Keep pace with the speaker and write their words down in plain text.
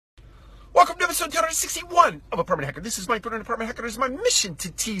Welcome to episode 261 of Apartment Hacker. This is Mike Brennan, Apartment Hacker. It is my mission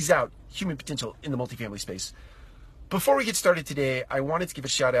to tease out human potential in the multifamily space. Before we get started today, I wanted to give a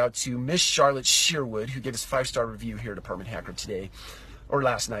shout out to Miss Charlotte Shearwood, who gave us a 5-star review here at Apartment Hacker today, or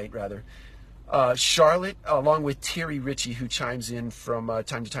last night rather. Charlotte, along with Terry Ritchie, who chimes in from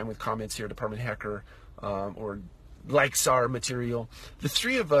time to time with comments here at Apartment Hacker, or likes our material. The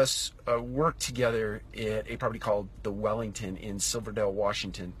three of us work together at a property called The Wellington in Silverdale,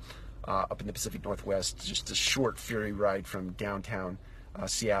 Washington, up in the Pacific Northwest, just a short ferry ride from downtown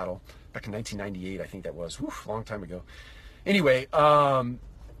Seattle, back in 1998, I think that was. Whew, long time ago. Anyway,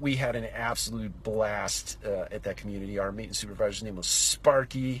 we had an absolute blast at that community. Our maintenance supervisor's name was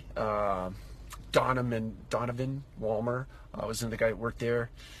Sparky. Donovan Walmer was another guy that worked there.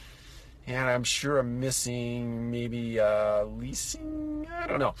 And I'm sure I'm missing maybe leasing, I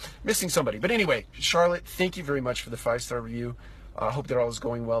don't know, missing somebody. But anyway, Charlotte, thank you very much for the 5-star review. I hope that all is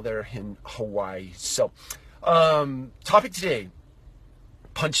going well there in Hawaii. So, topic today,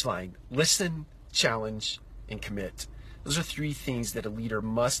 punchline: listen, challenge, and commit. Those are 3 things that a leader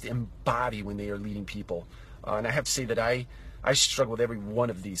must embody when they are leading people. And I have to say that I struggle with every one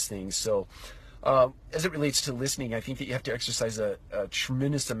of these things. So, as it relates to listening, I think that you have to exercise a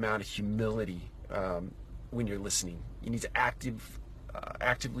tremendous amount of humility when you're listening. You need to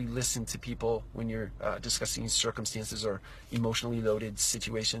actively listen to people when you're discussing circumstances or emotionally loaded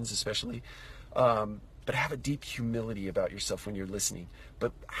situations, especially. But have a deep humility about yourself when you're listening.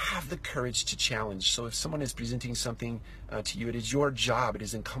 But have the courage to challenge. So if someone is presenting something to you, it is your job, it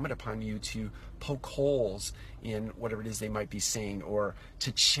is incumbent upon you to poke holes in whatever it is they might be saying, or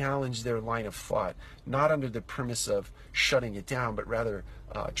to challenge their line of thought, not under the premise of shutting it down, but rather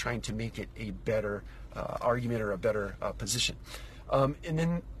trying to make it a better argument or a better position. And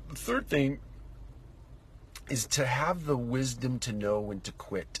then the third thing is to have the wisdom to know when to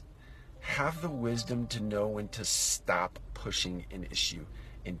quit. Have the wisdom to know when to stop pushing an issue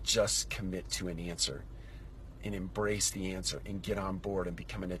and just commit to an answer and embrace the answer and get on board and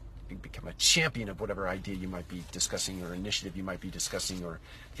become a champion of whatever idea you might be discussing or initiative you might be discussing or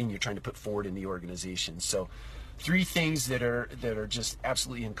thing you're trying to put forward in the organization. So 3 things that are just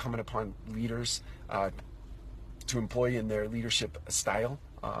absolutely incumbent upon leaders to employ in their leadership style.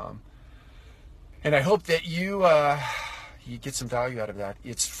 And I hope that you get some value out of that.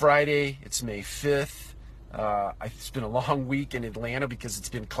 It's Friday. It's May 5th. It's been a long week in Atlanta because it's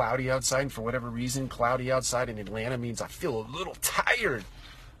been cloudy outside. And for whatever reason, cloudy outside in Atlanta means I feel a little tired.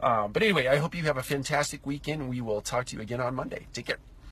 But anyway, I hope you have a fantastic weekend. We will talk to you again on Monday. Take care.